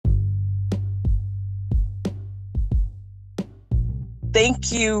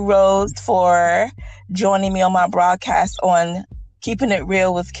thank you, Rose, for joining me on my broadcast on Keeping It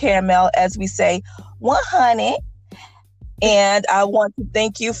Real with Caramel, as we say, 100. And I want to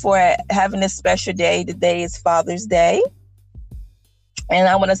thank you for having this special day. Today is Father's Day. And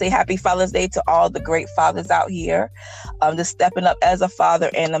I want to say happy Father's Day to all the great fathers out here, just stepping up as a father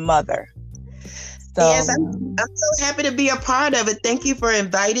and a mother. So, yes, I'm so happy to be a part of it. Thank you for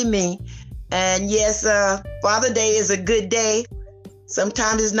inviting me. And yes, Father's Day is a good day.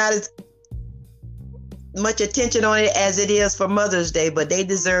 Sometimes it's not as much attention on it as it is for Mother's Day, but they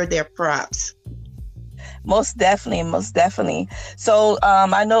deserve their props. Most definitely. So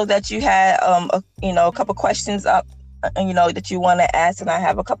I know that you had a couple questions up, that you want to ask, and I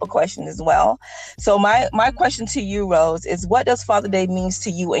have a couple questions as well. So my question to you, Rose, is what does Father's Day means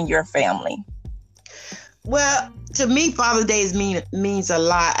to you and your family? Well, to me, Father's Day means a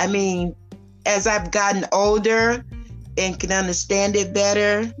lot. I mean, as I've gotten older and can understand it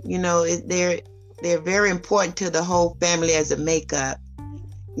better, they're very important to the whole family as a makeup.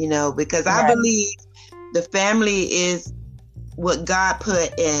 Because I believe the family is what God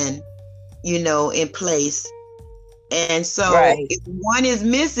put in place. And so if one is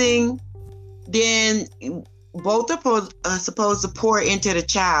missing, then both are supposed to pour into the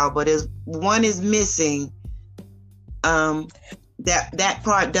child. But if one is missing, that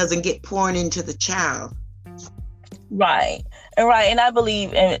part doesn't get poured into the child. Right. And I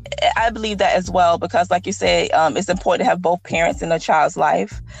believe that as well, because like you said, it's important to have both parents in a child's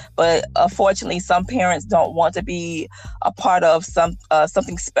life. But unfortunately, some parents don't want to be a part of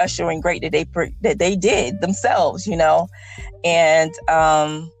something special and great that they did themselves, And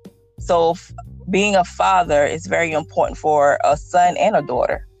so being a father is very important for a son and a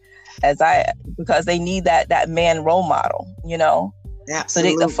daughter, because they need that man role model,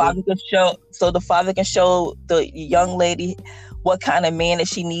 Absolutely. So the father can show the young lady what kind of man that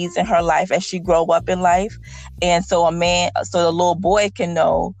she needs in her life as she grow up in life. And so the little boy can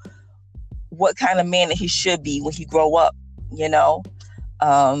know what kind of man that he should be when he grow up,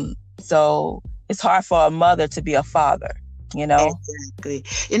 so it's hard for a mother to be a father, Exactly.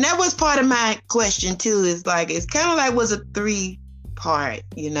 And that was part of my question too, it's kind of like was a 3-part,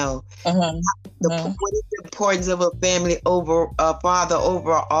 Mm-hmm. What is the importance of a family over a father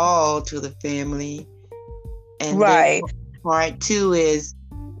overall to the family? And then part 2 is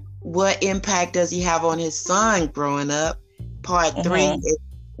what impact does he have on his son growing up? Part 3 is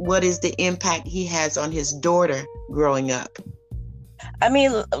what is the impact he has on his daughter growing up? I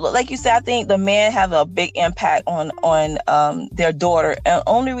mean, like you said, I think the men have a big impact on their daughter. And the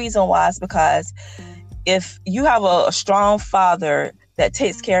only reason why is because if you have a strong father that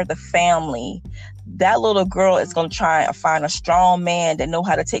takes care of the family, that little girl is going to try and find a strong man that know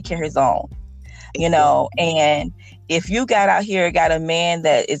how to take care of his own, and if you got a man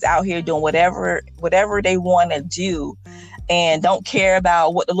that is out here doing whatever they want to do and don't care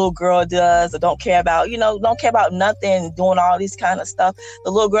about what the little girl does, or don't care about nothing, doing all these kind of stuff,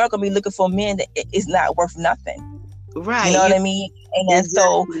 the little girl going to be looking for men that is not worth nothing. Right. You know what I mean? And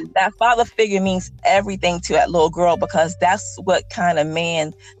so that father figure means everything to that little girl, because that's what kind of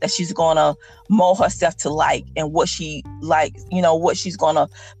man that she's going to mold herself to like, and what she likes, what she's going to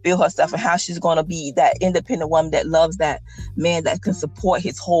build herself, and how she's going to be that independent woman that loves that man that can support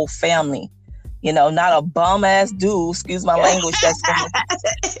his whole family. Not a bum ass dude, excuse my language,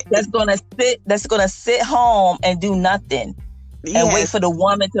 that's gonna sit home and do nothing and wait for the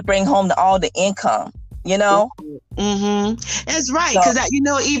woman to bring home all the income. That's right. Because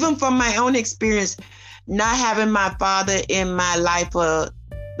even from my own experience, not having my father in my life for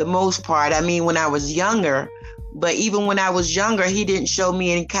the most part, I mean, when I was younger, but even when I was younger, he didn't show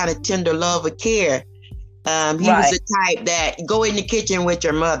me any kind of tender love or care. He was the type that go in the kitchen with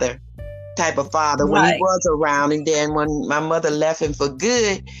your mother type of father when he was around. And then when my mother left him for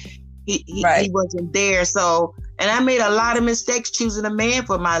good, he wasn't there. So, and I made a lot of mistakes choosing a man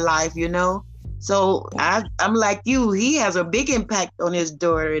for my life, So I'm like you, he has a big impact on his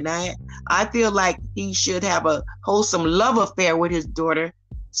daughter, and I feel like he should have a wholesome love affair with his daughter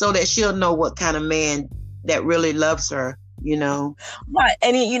so that she'll know what kind of man that really loves her, Right.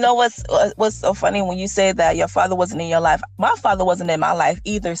 And what's so funny when you say that your father wasn't in your life? My father wasn't in my life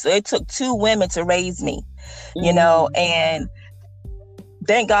either. So it took 2 women to raise me, and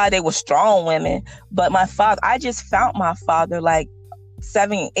thank God they were strong women. But my father, I just found my father like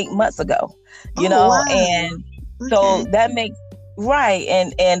 7-8 months ago. Wow. And so that makes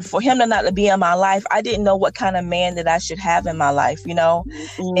and for him to not to be in my life, I didn't know what kind of man that I should have in my life,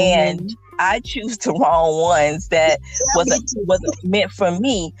 and I choose the wrong ones that Yeah, me too. wasn't meant for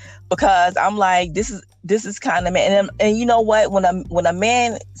me, because I'm like, this is kind of man. And you know what, when a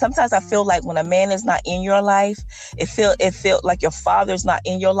man, sometimes I feel like when a man is not in your life, it feel like your father's not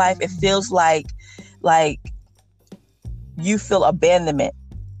in your life. It feels like you feel abandonment,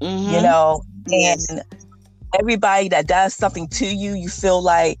 you know. Yes. And everybody that does something to you, you feel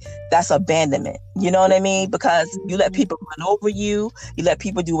like that's abandonment. You know what I mean? Because you let people run over you, you let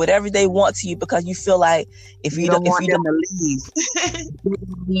people do whatever they want to you, because you feel like if you don't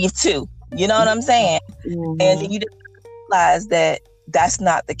leave too. You know what I'm saying? Mm-hmm. And then you just realize that that's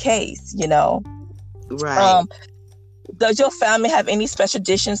not the case, you know. Right. Does your family have any special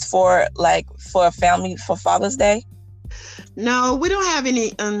traditions for a family for Father's Day? No, we don't have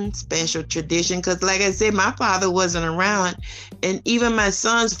any special tradition because, like I said, my father wasn't around, and even my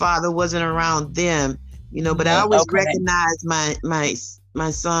son's father wasn't around them. You know, but I always recognize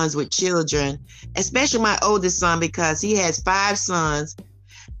my sons with children, especially my oldest son, because he has 5 sons.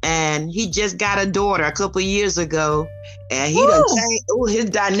 And he just got a daughter a couple years ago, and he done changed. Oh, his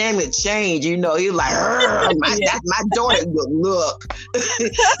dynamic changed. You know, he like, that's my daughter. Look,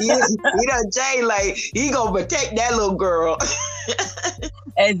 he done changed. Like he gonna protect that little girl.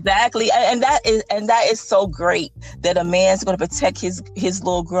 Exactly, and that is so great that a man's gonna protect his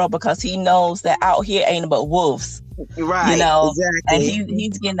little girl, because he knows that out here ain't but wolves. Right. You know, exactly. And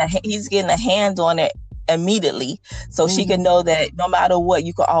he's getting a hand on it immediately, so she can know that no matter what,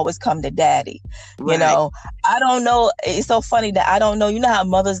 you can always come to daddy. Right. You know, I don't know, it's so funny that I don't know, you know how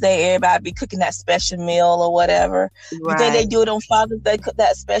Mother's Day everybody be cooking that special meal or whatever. Right. You think they do it on Father's Day, cook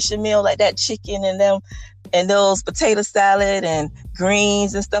that special meal, like that chicken and those potato salad and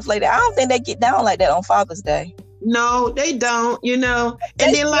greens and stuff like that? I don't think they get down like that on Father's Day. No, they don't, you know.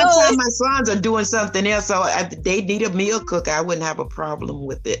 And then a lot of times my sons are doing something else, so if they need a meal cook, I wouldn't have a problem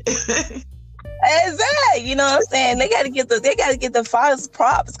with it. Exactly, you know what I'm saying? They got to get the fathers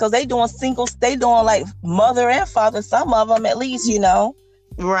props, because they doing like mother and father, some of them at least, you know.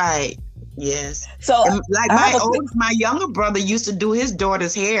 Right. Yes. So and like my younger brother used to do his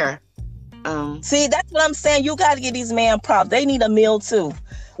daughter's hair. See, that's what I'm saying. You got to get these men props. They need a meal too.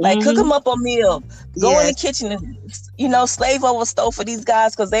 Like cook them up a meal. Go in the kitchen and, you know, slave over stove for these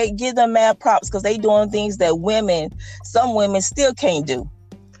guys, because they give them mad props, because they doing things that some women still can't do.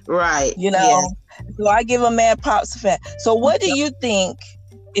 Right. You know, so I give a man props for that. So what do you think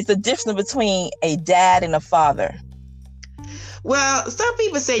is the difference between a dad and a father? Well, some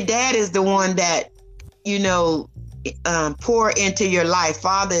people say dad is the one that, you know, pour into your life.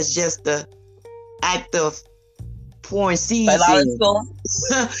 Father is just the act of pouring seeds. Biological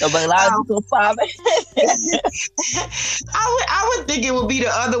father. I would think it would be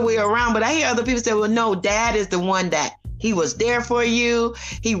the other way around, but I hear other people say, well, no, dad is the one that he was there for you.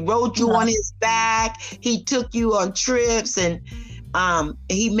 He rode you on his back. He took you on trips, and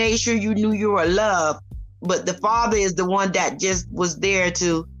he made sure you knew you were loved. But the father is the one that just was there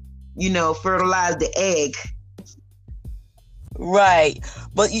to, you know, fertilize the egg. Right.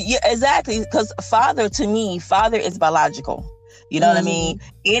 But yeah, exactly. Because father is biological. You know what I mean?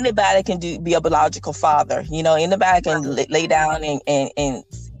 Anybody can be a biological father. You know, anybody can lay down and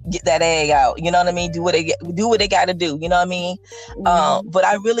get that egg out. You know what I mean? Do what they got to do. You know what I mean? But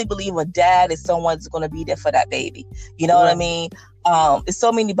I really believe a dad is someone that's going to be there for that baby. You know what I mean? There's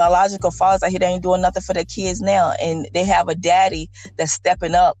so many biological fathers out here that ain't doing nothing for their kids now, and they have a daddy that's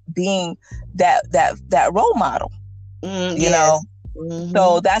stepping up, being that role model. You know?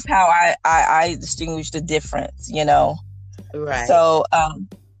 So that's how I distinguish the difference, you know? Right. So,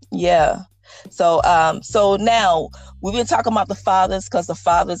 yeah. So now we've been talking about the fathers, because the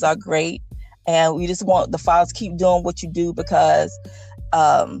fathers are great, and we just want the fathers to keep doing what you do, because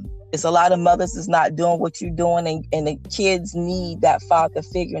it's a lot of mothers that's not doing what you're doing, and the kids need that father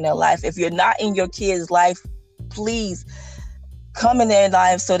figure in their life. If you're not in your kids' life, please come in their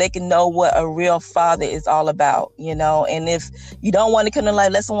life so they can know what a real father is all about, you know. And if you don't want to come in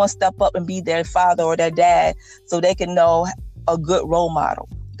life, let someone step up and be their father or their dad, so they can know a good role model.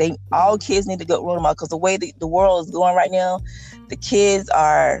 All kids need a good role model, because the way the world is going right now, the kids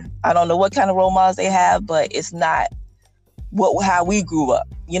are, I don't know what kind of role models they have, but it's not how we grew up.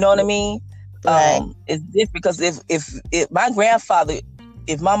 You know what I mean? Right. It's different, because if my grandfather,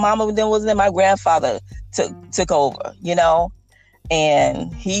 if my mama then wasn't there, my grandfather took over, you know,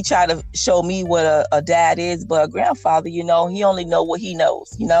 and he tried to show me what a dad is, but a grandfather, you know, he only know what he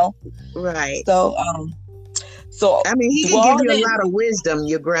knows, you know? Right. So I mean, he can give you a lot of wisdom.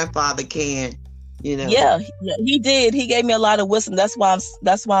 Your grandfather can. Yeah, he did. He gave me a lot of wisdom. That's why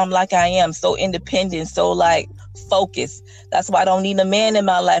I'm like I am, so independent, so like focused. That's why I don't need a man in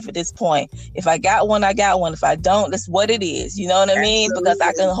my life at this point. If I got one, I got one. If I don't, that's what it is. You know what I mean? Because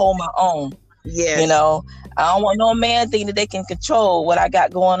I can hold my own. Yes. You know, I don't want no man thinking that they can control what I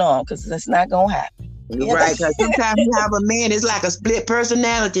got going on, because it's not gonna happen. Right, because sometimes you have a man, it's like a split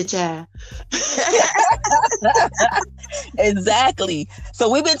personality, child. Exactly.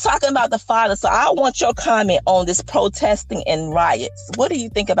 So we've been talking about the father. So I want your comment on this protesting and riots. What do you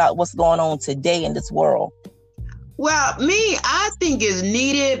think about what's going on today in this world? Well, I think it's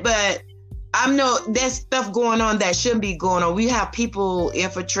needed, but I know there's stuff going on that shouldn't be going on. We have people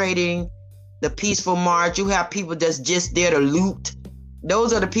infiltrating the peaceful march. You have people that's just there to loot.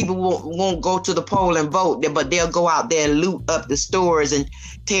 Those are the people who won't go to the poll and vote, but they'll go out there and loot up the stores and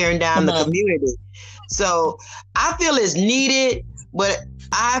tearing down the community. So I feel it's needed, but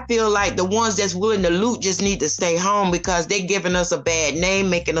I feel like the ones that's willing to loot just need to stay home, because they're giving us a bad name,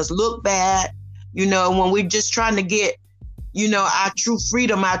 making us look bad, when we're just trying to get, our true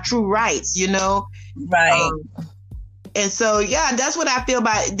freedom, our true rights, Right. And so, yeah, that's what I feel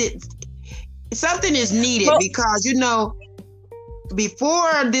about it. Something is needed because,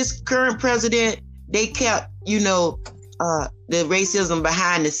 before this current president, they kept, the racism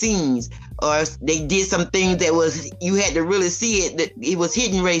behind the scenes, or they did some things that you had to really see it, that it was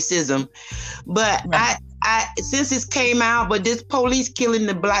hidden racism. But right. I since this came out, but this police killing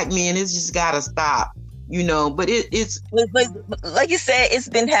the black men, it's just got to stop, but it's like you said, it's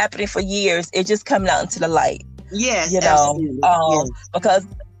been happening for years. It's just coming out into the light. Yes, because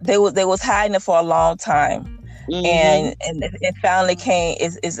they was hiding it for a long time. Mm-hmm. And it finally came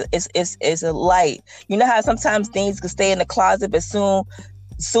is a light. You know how sometimes things can stay in the closet, but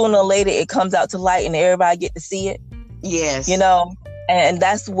sooner or later it comes out to light and everybody get to see it. Yes. And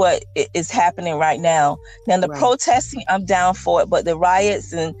that's what is happening right now. Now the protesting, I'm down for it, but the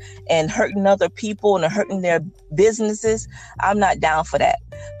riots and hurting other people and hurting their businesses, I'm not down for that,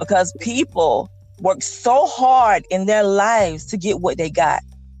 because people work so hard in their lives to get what they got.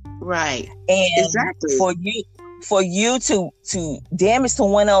 Right. And exactly. for you to damage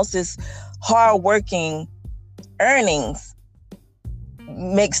someone else's hardworking earnings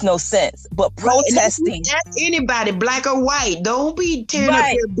makes no sense. But protesting, that's anybody, black or white, don't be tearing up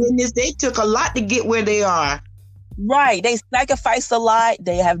their business. They took a lot to get where they are. Right. They sacrificed a lot.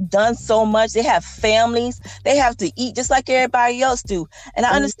 They have done so much. They have families. They have to eat just like everybody else do. And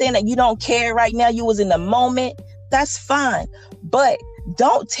I understand that you don't care right now. You was in the moment. That's fine. But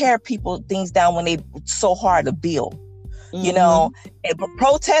don't tear people things down when they so hard to build. And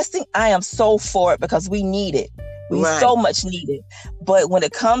protesting, I am so for it, because we need it. We so much need it. But when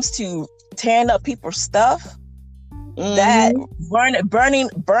it comes to tearing up people's stuff, that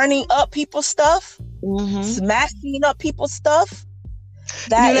burning up people's stuff, smashing up people's stuff,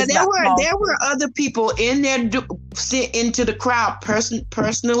 there were other people in there sit into the crowd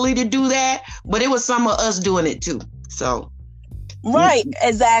personally to do that, but it was some of us doing it too. So right,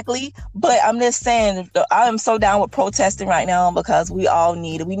 exactly. But I'm just saying, I'm so down with protesting right now, because we all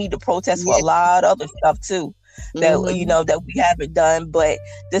need it. We need to protest for a lot of other stuff too, that that we haven't done. But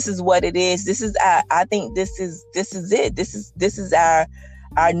this is what it is. This is I think this is it. This is our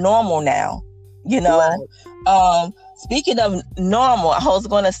normal now. Speaking of normal, I was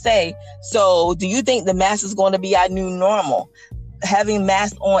going to say, so do you think the mask is going to be our new normal? Having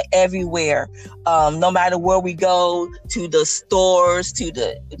masks on everywhere, no matter where we go, to the stores,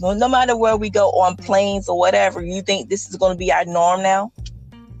 no matter where we go, on planes or whatever. You think this is going to be our norm now?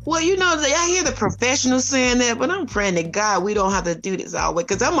 Well, I hear the professionals saying that, but I'm praying to God we don't have to do this all the way,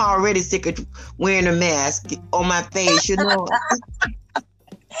 because I'm already sick of wearing a mask on my face,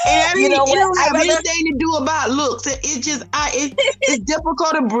 And it don't have anything to do about looks. It's just it's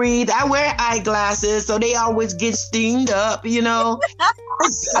difficult to breathe. I wear eyeglasses, so they always get steamed up. Please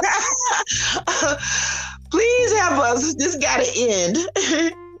help us. This got to end.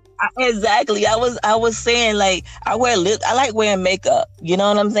 Exactly. I was saying, like, I like wearing makeup. You know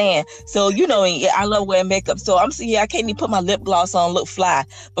what I'm saying? So I love wearing makeup. So I'm saying I can't even put my lip gloss on, look fly,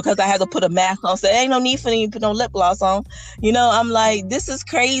 because I have to put a mask on. So there ain't no need for me to put no lip gloss on. I'm like, this is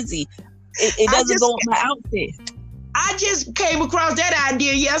crazy. It doesn't go with my outfit. I just came across that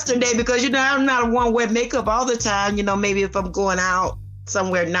idea yesterday, because I'm not one wear makeup all the time. Maybe if I'm going out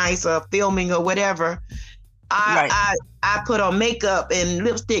somewhere nice or filming or whatever, I put on makeup and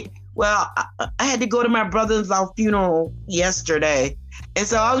lipstick. Well, I had to go to my brother-in-law's funeral yesterday, and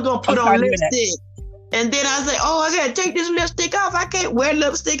so I was gonna put on lipstick. And then I said, "Oh, I gotta take this lipstick off. I can't wear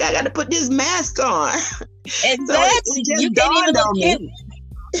lipstick. I got to put this mask on." Exactly. So you can't even look cute.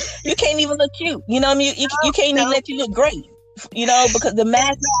 You can't even look cute. You know what I mean? You can't even let you look great. You know, because the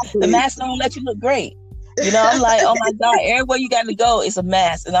mask don't let you look great. You know, I'm like, oh my God, everywhere you got to go is a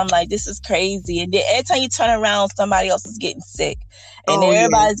mask. And I'm like, this is crazy. And then every time you turn around, somebody else is getting sick. And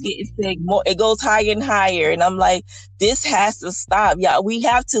everybody's getting sick. More, it goes higher and higher. And I'm like, this has to stop. Yeah, we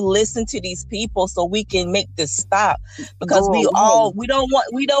have to listen to these people so we can make this stop. Because we don't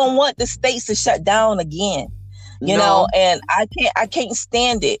want the states to shut down again. You know, and I can't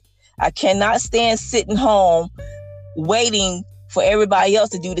stand it. I cannot stand sitting home waiting for everybody else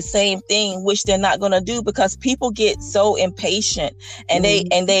to do the same thing, which they're not going to do, because people get so impatient and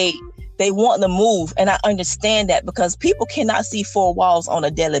they want to move. And I understand that, because people cannot see four walls on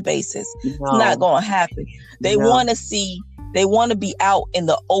a daily basis. It's not going to happen. They want to be out in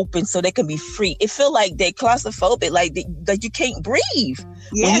the open so they can be free. It feel like they're claustrophobic, like you can't breathe.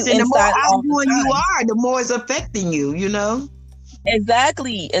 Yes, and the more outgoing you are, the more it's affecting you, you know?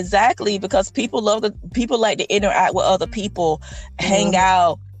 Exactly, because people like to interact with other people, hang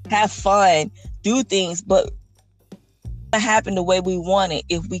out, have fun, do things, but it won't happen the way we want it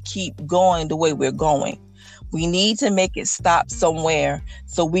if we keep going the way we're going. We need to make it stop somewhere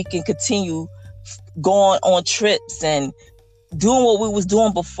so we can continue going on trips and doing what we was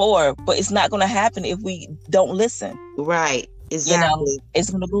doing before, but it's not going to happen if we don't listen. Right. Exactly. You know, it's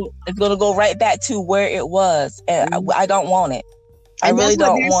gonna go right back to where it was, and I don't want it. I really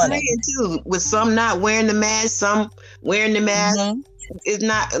don't want it. Too, with some not wearing the mask, some wearing the mask, it's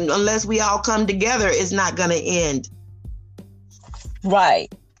not, unless we all come together, it's not going to end.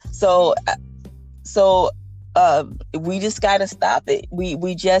 Right. So we just got to stop it.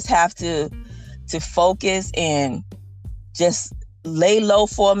 We just have to focus and just lay low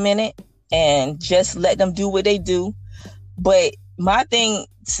for a minute and just let them do what they do. But my thing,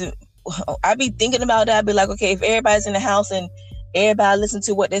 I be thinking about that. I be like, okay, if everybody's in the house and everybody listen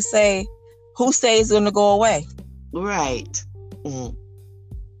to what they say, who says it's going to go away? Right. Mm-hmm.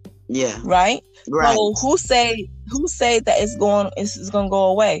 Yeah. Right. So who say that it's going to go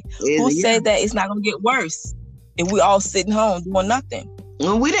away? Who say that it's not going to get worse if we all sitting home doing nothing?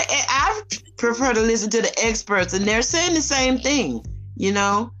 I prefer to listen to the experts, and they're saying the same thing. You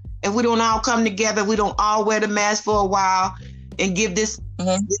know, if we don't all come together, we don't all wear the mask for a while and give this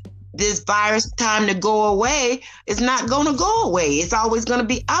virus time to go away, it's not going to go away. It's always going to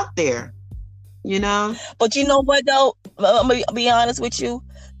be out there, you know? But you know what, though? I'm going to be honest with you.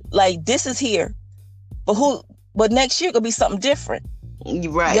 Like, this is here. But next year could be something different.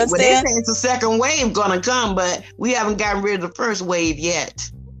 Right. Well, they say it's a second wave going to come, but we haven't gotten rid of the first wave yet.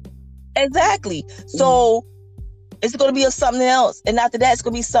 Exactly. So it's going to be something else. And after that, it's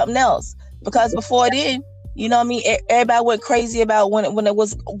going to be something else. Because before then, you know what I mean? Everybody went crazy about when it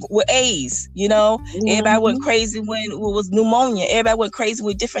was with AIDS, you know? Everybody went crazy when it was pneumonia. Everybody went crazy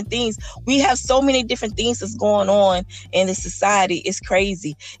with different things. We have so many different things that's going on in the society. It's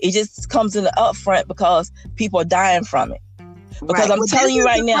crazy. It just comes in the upfront because people are dying from it. Because I'm telling you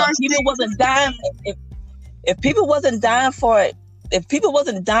right now, people wasn't dying. If people wasn't dying for it, if people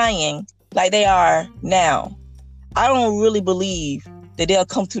wasn't dying like they are now, I don't really believe that they'll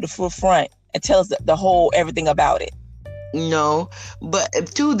come to the forefront and tell us the whole everything about it. No, but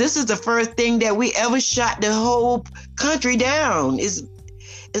too, this is the first thing that we ever shot the whole country down. It's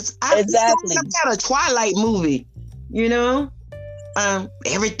exactly some kind of Twilight movie, you know.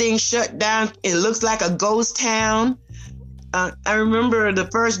 Everything shut down. It looks like a ghost town. I remember the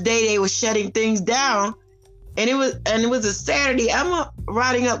first day they were shutting things down, and it was a Saturday. I'm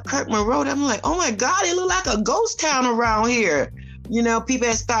riding up Kirkman Road. I'm like, oh my God, it looked like a ghost town around here. You know, people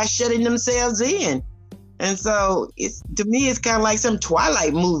had started shutting themselves in. And so to me, it's kind of like some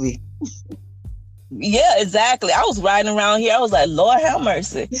Twilight movie. Yeah, exactly. I was riding around here. I was like, Lord have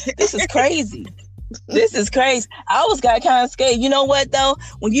mercy. This is crazy. This is crazy. I was got kind of scared. You know what, though?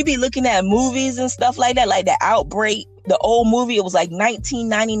 When you be looking at movies and stuff like that, like The Outbreak, the old movie, it was like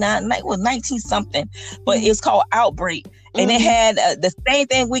 1999, it was 19 something, but it's called Outbreak. And it had the same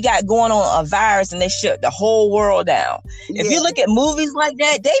thing we got going on, a virus, and they shut the whole world down. Yeah. If you look at movies like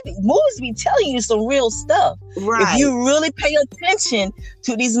that, movies be telling you some real stuff. Right. If you really pay attention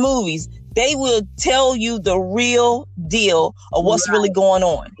to these movies, they will tell you the real deal of what's really going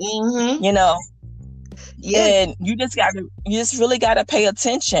on. Mm-hmm. You know? Yeah. And you just really gotta pay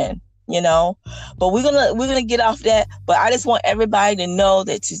attention, you know. But we're gonna get off that. But I just want everybody to know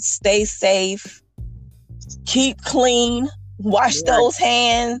that to stay safe, keep clean, wash those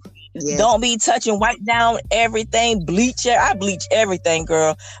hands, Yes. Don't be touching, wipe down everything, bleach it. I bleach everything,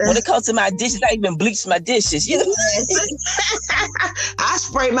 girl. When it comes to my dishes, I even bleach my dishes. You know? Yes. I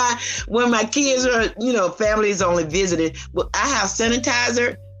spray when my kids are, families only visited. I have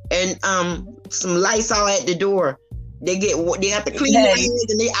sanitizer and some Lysol at the door. They have to clean their hands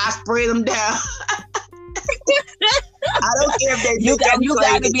and I spray them down. I don't care if they you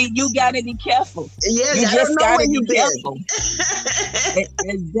gotta be careful. Yes, you just gotta be careful.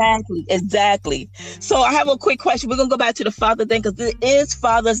 Exactly. So I have a quick question. We're gonna go back to the father thing because it is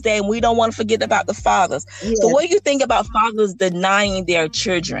Father's Day and we don't want to forget about the fathers. Yes. So what do you think about fathers denying their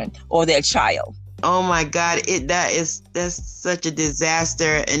children or their child? Oh my God, that's such a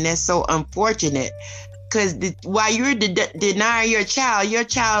disaster and that's so unfortunate. Because while you're denying your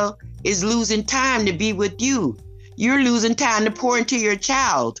child is losing time to be with you. You're losing time to pour into your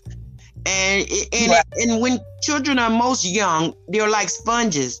child. And when children are most young, they're like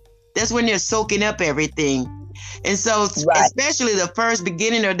sponges. That's when they're soaking up everything. And so, especially the first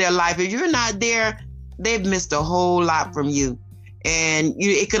beginning of their life, if you're not there, they've missed a whole lot from you. And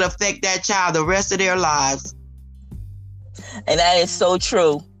it could affect that child the rest of their lives. And that is so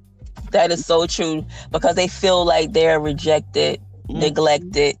true. That is so true because they feel like they're rejected,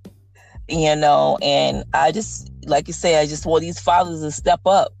 neglected, and I just, like you say, I just want these fathers to step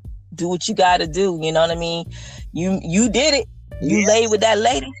up, do what you got to do. You know what I mean? You did it. You laid with that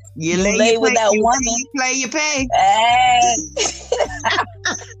lady. You laid with that woman. You play, you pay.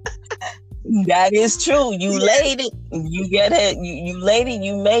 That is true. You laid it. You get it. You laid it.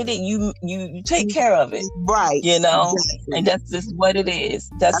 You made it. You take care of it. Right. Exactly. And that's just what it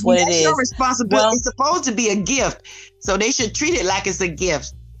is. That's what it is. Your responsibility. It's supposed to be a gift, so they should treat it like it's a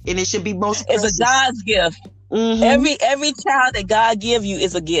gift, and it should be most. It's a God's gift. Mm-hmm. Every child that God give you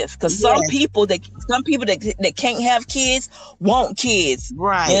is a gift. Because some people that can't have kids want kids.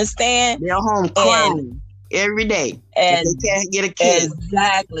 Right. You understand? They're home crying every day, and they can't get a kid.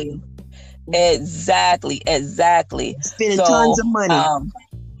 Exactly. Spending tons of money.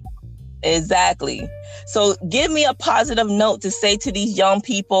 Exactly. So give me a positive note to say to these young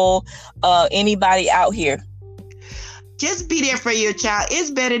people, anybody out here. Just be there for your child. It's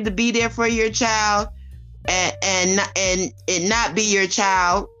better to be there for your child and not be your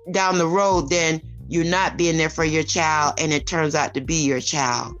child down the road than you not being there for your child and it turns out to be your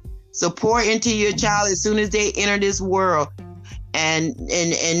child. So pour into your child as soon as they enter this world. And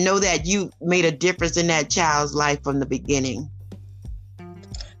know that you made a difference in that child's life from the beginning.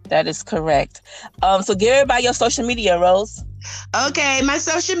 That is correct. So give everybody your social media, Rose. Okay, my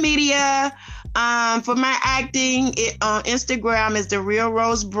social media for my acting on Instagram is The Real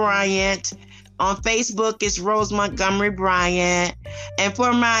Rose Bryant. On Facebook it's Rose Montgomery Bryant. And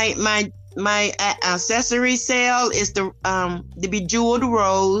for my accessory sale is the Bejeweled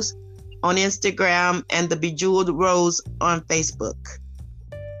Rose on Instagram and the Bejeweled Rose on Facebook.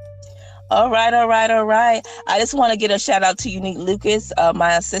 All right. I just want to get a shout out to Unique Lucas,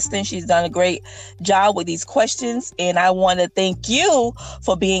 my assistant. She's done a great job with these questions. And I want to thank you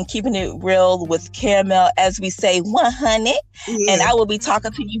for keeping it real with Caramel, as we say, 100. Yeah. And I will be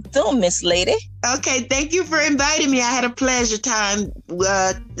talking to you soon, Miss Lady. Okay. Thank you for inviting me. I had a pleasure time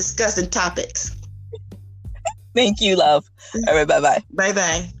discussing topics. Thank you, love. All right. Bye-bye.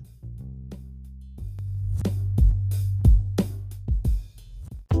 Bye-bye.